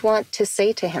anything you'd want to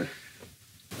say to him?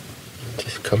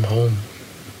 Just come home.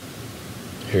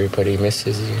 Everybody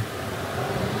misses you.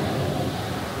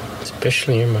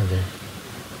 Especially your mother.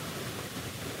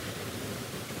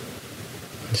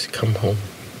 Just come home.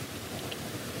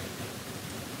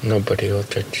 Nobody will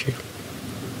judge you.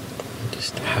 I'm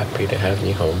just happy to have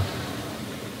you home.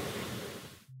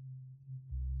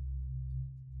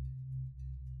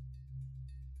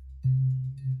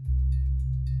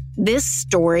 This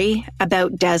story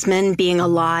about Desmond being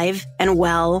alive and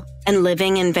well and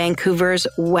living in Vancouver's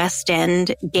West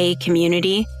End gay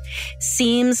community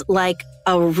seems like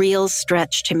a real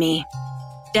stretch to me.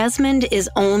 Desmond is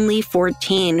only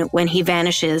 14 when he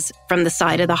vanishes from the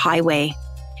side of the highway.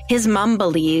 His mom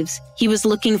believes he was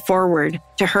looking forward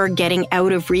to her getting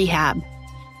out of rehab,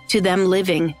 to them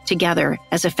living together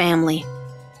as a family.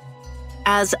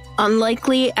 As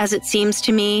unlikely as it seems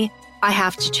to me, I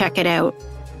have to check it out.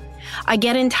 I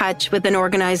get in touch with an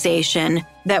organization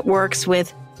that works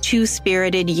with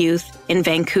two-spirited youth in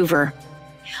Vancouver.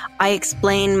 I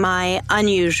explain my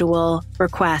unusual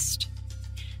request.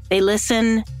 They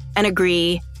listen and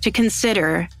agree to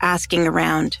consider asking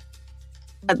around.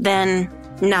 But then,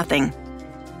 nothing.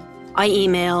 I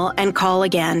email and call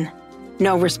again.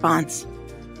 No response.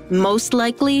 Most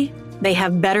likely, they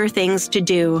have better things to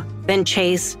do than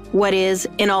chase what is,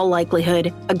 in all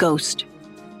likelihood, a ghost.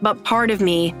 But part of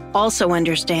me also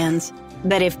understands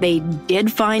that if they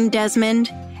did find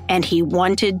Desmond and he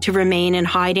wanted to remain in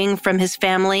hiding from his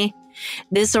family,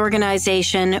 this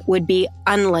organization would be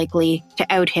unlikely to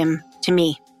out him to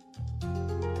me.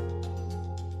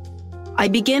 I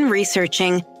begin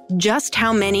researching just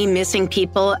how many missing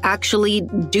people actually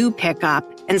do pick up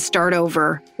and start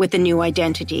over with a new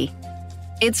identity.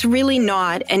 It's really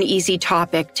not an easy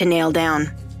topic to nail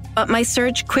down, but my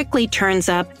search quickly turns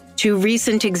up to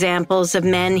recent examples of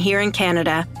men here in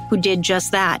Canada who did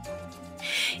just that.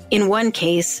 In one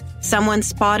case, someone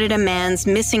spotted a man's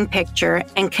missing picture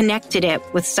and connected it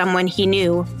with someone he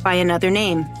knew by another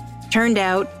name. Turned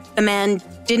out, the man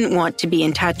didn't want to be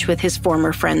in touch with his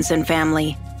former friends and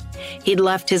family. He'd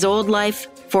left his old life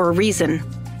for a reason.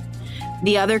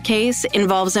 The other case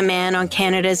involves a man on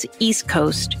Canada's East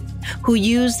Coast who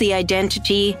used the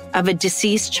identity of a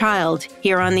deceased child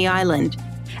here on the island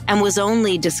and was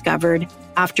only discovered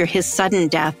after his sudden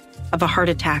death of a heart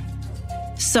attack.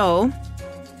 So,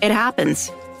 it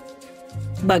happens.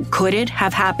 But could it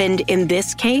have happened in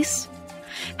this case?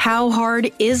 How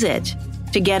hard is it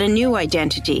to get a new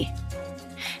identity?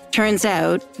 Turns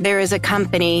out there is a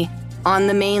company on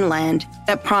the mainland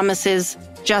that promises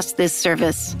just this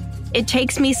service. It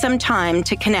takes me some time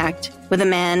to connect with a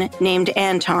man named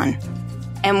Anton.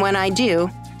 And when I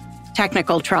do,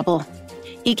 technical trouble.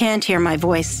 He can't hear my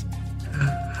voice.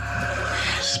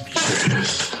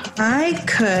 I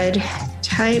could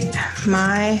type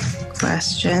my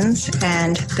questions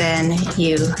and then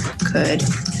you could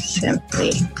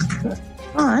simply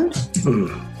respond.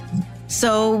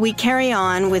 So we carry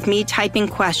on with me typing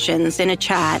questions in a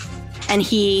chat and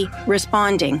he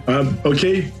responding.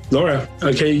 Okay, Laura.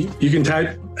 Okay, you can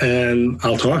type and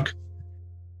I'll talk.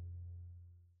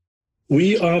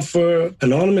 We offer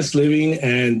anonymous living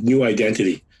and new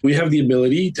identity. We have the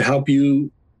ability to help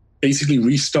you basically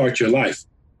restart your life.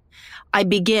 I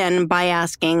begin by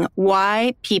asking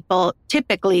why people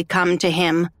typically come to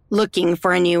him looking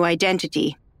for a new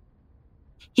identity.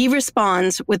 He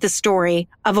responds with the story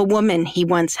of a woman he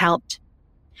once helped.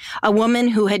 A woman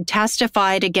who had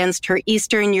testified against her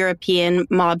Eastern European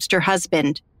mobster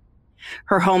husband.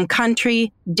 Her home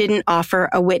country didn't offer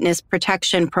a witness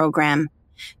protection program,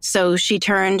 so she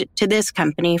turned to this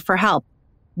company for help.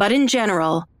 But in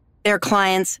general, their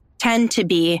clients tend to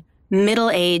be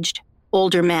middle-aged,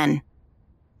 older men.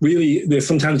 Really, they're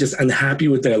sometimes just unhappy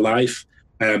with their life.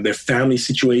 Their family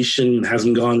situation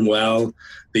hasn't gone well.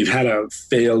 They've had a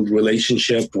failed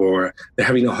relationship or they're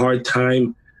having a hard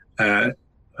time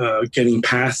getting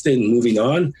past it and moving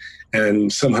on.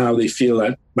 And somehow they feel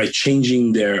that by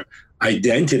changing their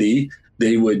identity,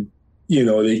 they would,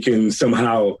 they can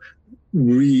somehow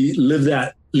leave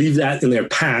that in their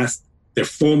past, their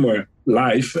former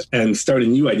life, and start a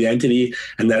new identity,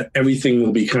 and that everything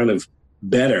will be kind of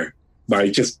better by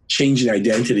just changing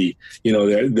identity.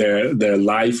 Their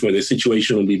life or their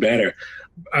situation will be better.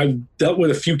 I've dealt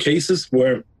with a few cases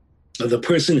where the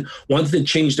person wanted to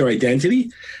change their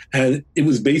identity, and it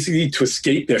was basically to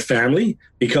escape their family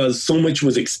because so much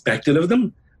was expected of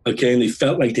them. Okay, and they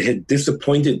felt like they had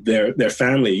disappointed their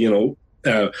family,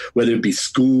 whether it be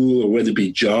school or whether it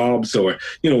be jobs or,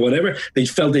 whatever. They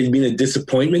felt they'd been a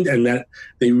disappointment and that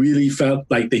they really felt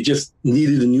like they just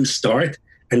needed a new start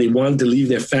and they wanted to leave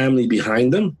their family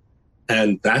behind them.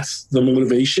 And that's the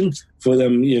motivation for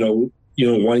them,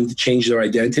 wanting to change their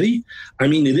identity. I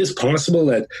mean, it is possible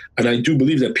that, and I do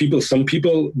believe that some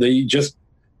people, they just,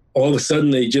 all of a sudden,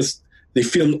 they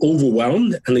feel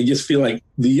overwhelmed and they just feel like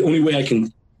the only way I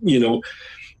can,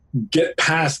 get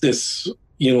past this,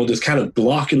 this kind of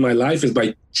block in my life is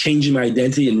by changing my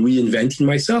identity and reinventing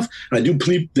myself. And I do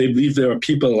believe there are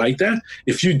people like that.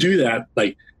 If you do that,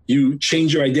 like you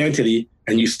change your identity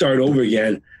and you start over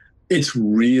again, It's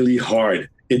really hard.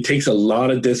 It takes a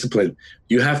lot of discipline.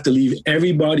 You have to leave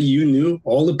everybody you knew,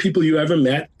 all the people you ever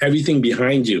met, everything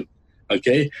behind you,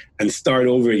 okay, and start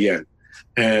over again.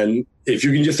 And if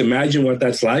you can just imagine what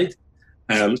that's like,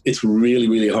 it's really,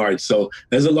 really hard. So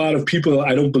there's a lot of people,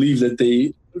 I don't believe that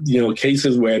they,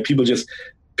 cases where people just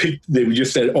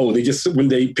said, when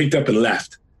they picked up and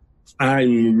left.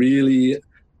 I'm really,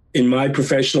 in my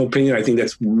professional opinion, I think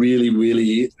that's really,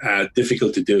 really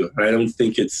difficult to do. I don't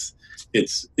think it's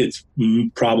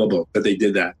probable that they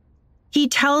did that. He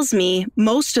tells me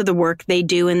most of the work they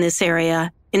do in this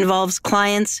area involves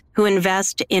clients who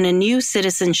invest in a new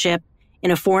citizenship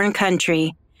in a foreign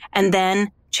country and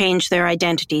then change their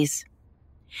identities.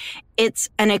 It's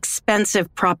an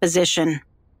expensive proposition.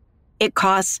 It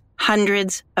costs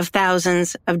hundreds of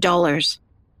thousands of dollars.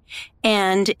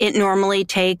 And it normally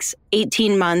takes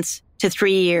 18 months to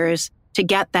 3 years to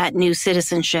get that new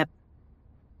citizenship.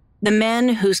 The men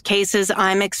whose cases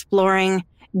I'm exploring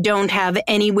don't have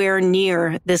anywhere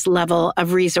near this level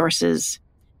of resources,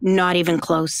 not even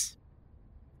close.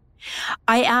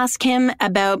 I ask him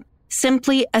about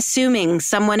simply assuming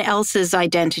someone else's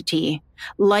identity,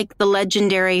 like the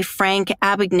legendary Frank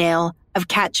Abagnale of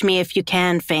Catch Me If You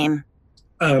Can fame.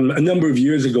 A number of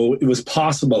years ago, it was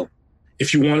possible.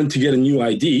 If you wanted to get a new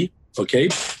ID, okay,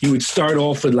 you would start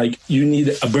off with you need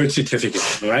a birth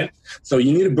certificate, right? So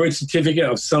you need a birth certificate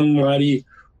of somebody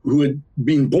who had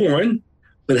been born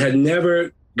but had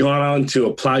never gone on to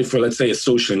apply for, let's say, a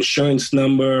social insurance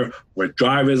number or a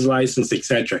driver's license,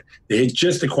 etc. They had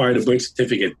just acquired a birth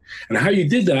certificate. And how you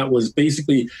did that was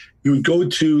basically you would go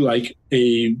to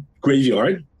a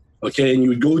graveyard, okay, and you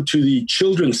would go to the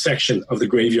children's section of the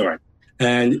graveyard.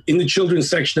 And in the children's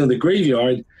section of the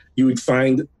graveyard, you would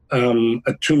find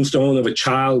a tombstone of a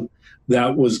child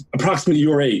that was approximately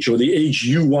your age or the age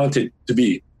you wanted to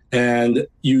be. And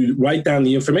you write down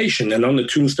the information. And on the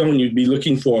tombstone, you'd be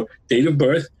looking for date of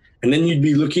birth, and then you'd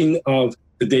be looking of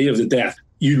the day of the death.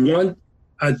 You'd want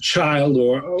a child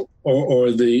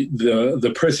or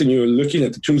the person you're looking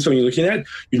at, the tombstone you're looking at,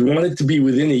 you'd want it to be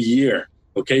within a year,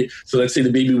 okay? So let's say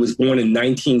the baby was born in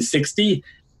 1960,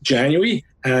 January,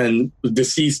 and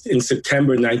deceased in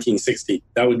September 1960.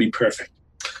 That would be perfect.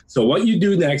 So what you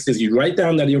do next is you write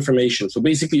down that information. So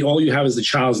basically all you have is the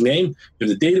child's name, you have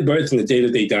the date of birth and the date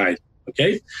that they died,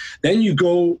 okay? Then you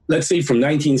go, let's say from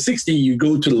 1960, you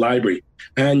go to the library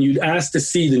and you'd ask to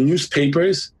see the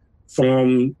newspapers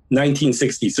from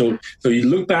 1960. So you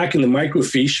look back in the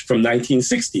microfiche from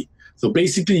 1960. So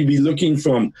basically you'd be looking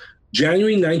from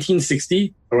January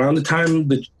 1960, around the time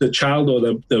the child or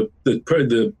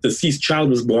the deceased child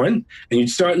was born, and you'd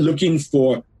start looking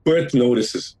for birth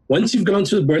notices. Once you've gone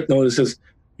to the birth notices,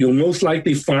 you'll most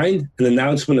likely find an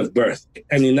announcement of birth.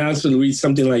 And the announcement reads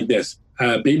something like this.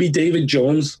 Baby David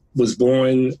Jones was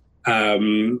born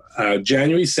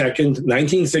January 2nd,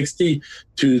 1960,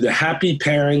 to the happy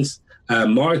parents,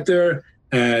 Martha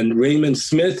and Raymond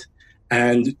Smith,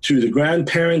 and to the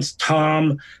grandparents,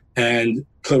 Tom and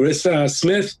Clarissa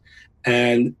Smith,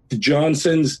 and the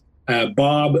Johnsons,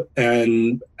 Bob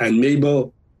and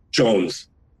Mabel Jones.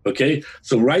 Okay,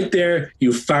 so right there,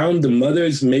 you found the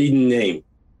mother's maiden name.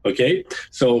 Okay,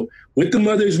 so with the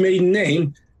mother's maiden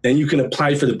name, then you can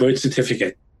apply for the birth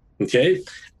certificate. Okay,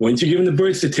 once you're given the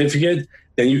birth certificate,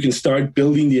 then you can start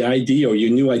building the ID or your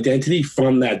new identity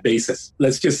from that basis.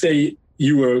 Let's just say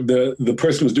you were the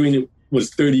person who's doing it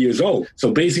was 30 years old.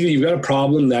 So basically, you've got a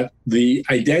problem that the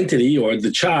identity or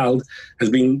the child has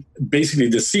been basically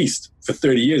deceased for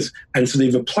 30 years, and so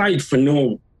they've applied for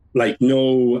no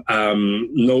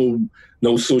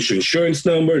social insurance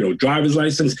number, no driver's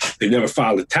license. They've never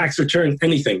filed a tax return,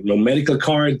 anything, no medical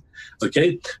card.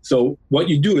 Okay. So what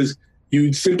you do is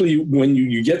you simply, when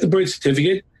you get the birth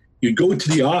certificate, you go to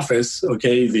the office,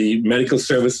 okay, the medical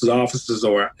services offices,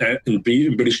 or in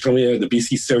British Columbia, the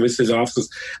BC services offices,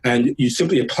 and you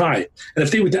simply apply. And if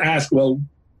they were to ask, well,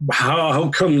 how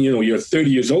come, you're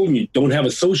 30 years old and you don't have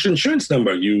a social insurance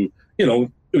number?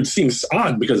 It seems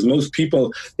odd because most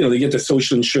people, they get the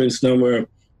social insurance number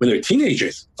when they're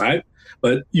teenagers, right?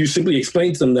 But you simply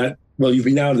explain to them that, well, you've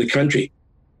been out of the country.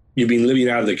 You've been living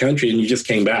out of the country and you just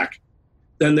came back.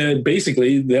 Then they'll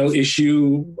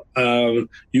issue they'll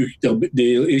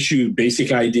issue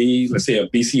basic ID, let's say a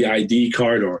BC ID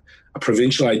card or a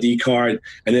provincial ID card,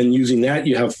 and then using that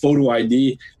you have photo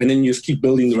ID, and then you just keep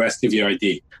building the rest of your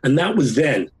ID. And that was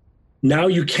then. Now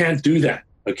you can't do that,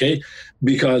 okay?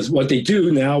 Because what they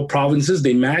do now, provinces,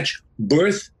 they match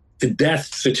birth to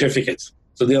death certificates.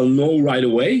 So they'll know right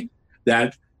away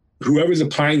that whoever's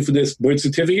applying for this birth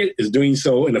certificate is doing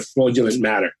so in a fraudulent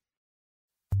manner.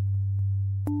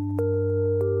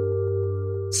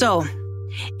 So,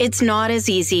 It's not as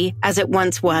easy as it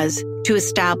once was to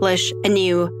establish a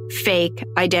new fake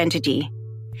identity.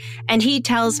 And he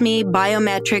tells me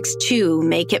biometrics too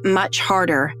make it much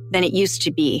harder than it used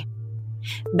to be.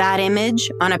 That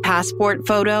image on a passport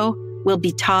photo will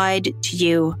be tied to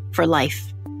you for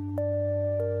life.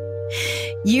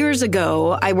 Years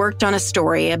ago, I worked on a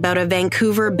story about a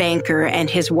Vancouver banker and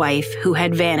his wife who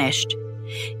had vanished.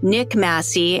 Nick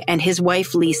Massey and his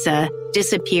wife Lisa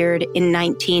disappeared in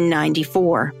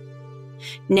 1994.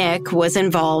 Nick was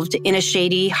involved in a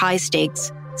shady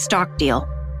high-stakes stock deal.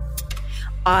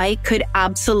 I could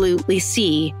absolutely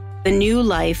see the new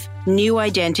life, new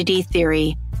identity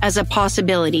theory as a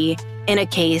possibility in a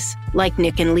case like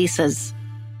Nick and Lisa's.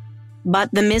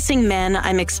 But the missing men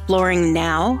I'm exploring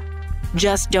now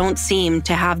just don't seem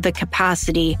to have the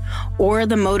capacity or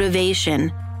the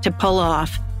motivation to pull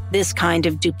off this kind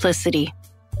of duplicity.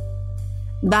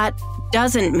 That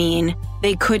doesn't mean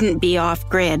they couldn't be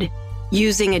off-grid,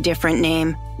 using a different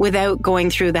name without going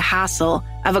through the hassle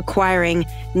of acquiring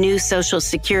new social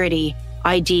security,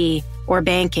 ID, or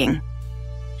banking.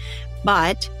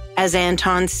 But, as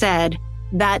Anton said,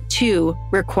 that too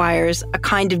requires a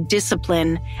kind of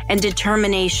discipline and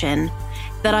determination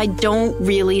that I don't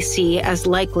really see as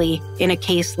likely in a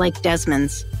case like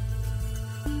Desmond's.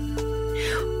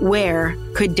 Where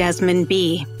could Desmond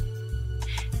be?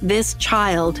 This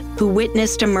child who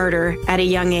witnessed a murder at a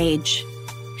young age.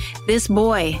 This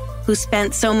boy who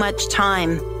spent so much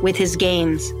time with his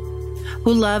games,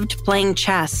 who loved playing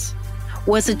chess,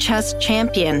 was a chess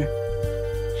champion.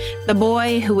 The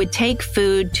boy who would take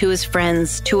food to his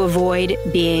friends to avoid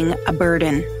being a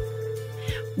burden.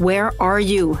 Where are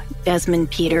you, Desmond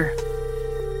Peter?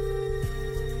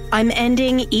 I'm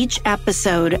ending each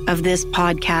episode of this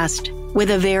podcast with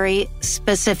a very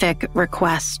specific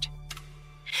request.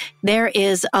 There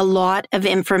is a lot of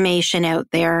information out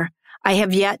there I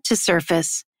have yet to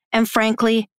surface, and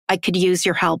frankly, I could use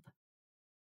your help.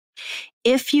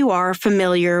 If you are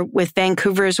familiar with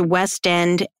Vancouver's West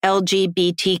End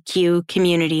LGBTQ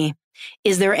community,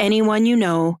 is there anyone you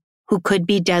know who could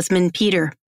be Desmond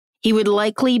Peter? He would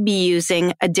likely be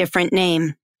using a different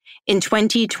name. In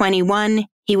 2021,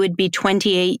 he would be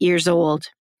 28 years old.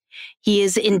 He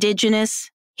is Indigenous,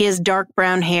 he has dark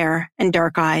brown hair and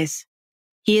dark eyes.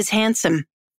 He is handsome.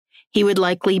 He would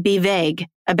likely be vague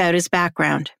about his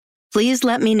background. Please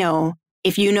let me know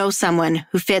if you know someone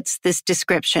who fits this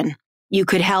description. You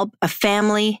could help a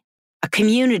family, a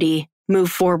community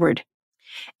move forward.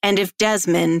 And if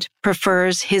Desmond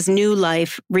prefers his new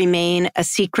life remain a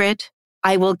secret,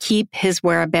 I will keep his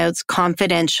whereabouts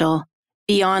confidential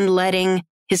beyond letting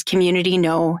his community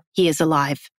know he is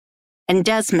alive. And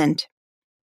Desmond,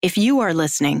 if you are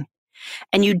listening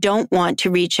and you don't want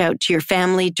to reach out to your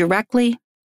family directly,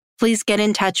 please get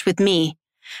in touch with me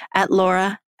at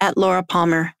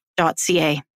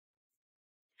laura@laurapalmer.ca.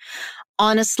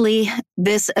 Honestly,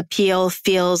 this appeal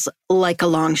feels like a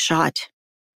long shot.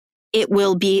 It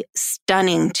will be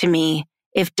stunning to me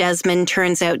if Desmond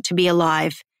turns out to be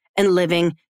alive and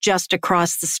living just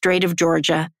across the Strait of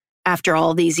Georgia after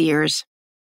all these years.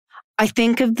 I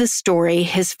think of the story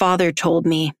his father told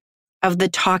me of the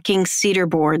talking cedar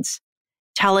boards,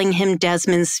 telling him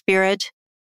Desmond's spirit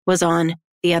was on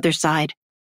the other side.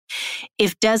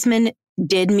 If Desmond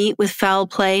did meet with foul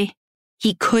play,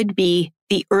 he could be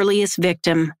the earliest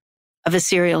victim of a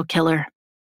serial killer.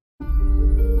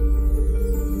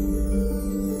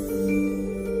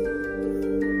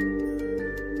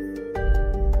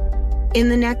 In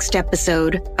the next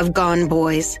episode of Gone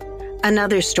Boys,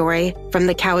 another story from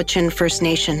the Cowichan First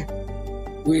Nation.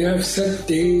 We have set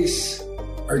days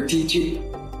are teaching.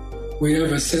 We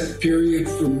have a set period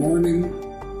for mourning.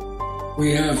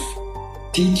 We have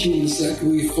teachings that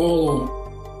we follow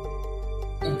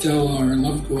until our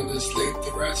loved one is laid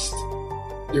to rest.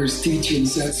 There's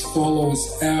teachings that follow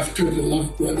us after the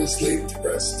loved one is laid to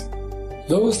rest.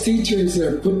 Those teachings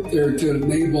are put there to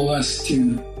enable us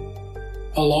to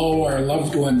allow our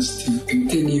loved ones to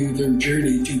continue their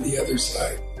journey to the other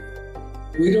side.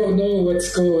 We don't know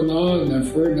what's going on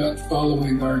if we're not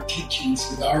following our teachings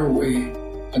in our way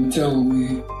until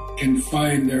we can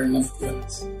find our loved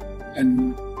ones.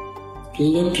 And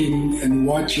looking and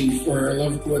watching for our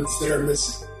loved ones that are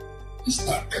missing is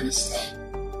not going to stop.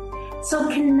 So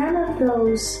can none of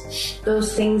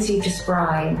those things you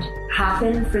described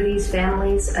happen for these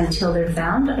families until they're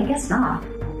found? I guess not.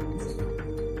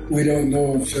 We don't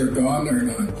know if they're gone or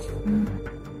not.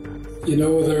 You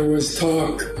know, there was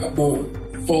talk about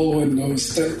following those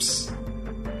steps,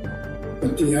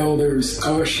 but the elders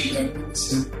cautioned them and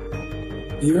said,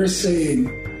 "You're saying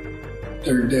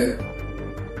they're dead,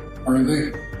 are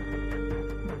they?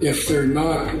 if they're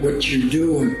not what you're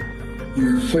doing,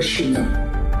 you're pushing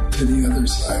them to the other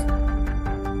side.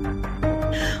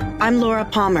 I'm Laura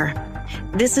Palmer.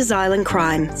 This is Island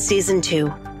Crime, Season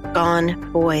 2,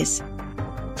 Gone Boys.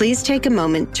 Please take a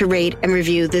moment to rate and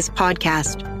review this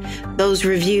podcast. Those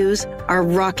reviews are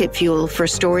rocket fuel for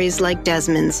stories like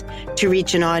Desmond's to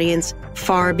reach an audience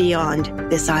far beyond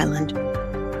this island.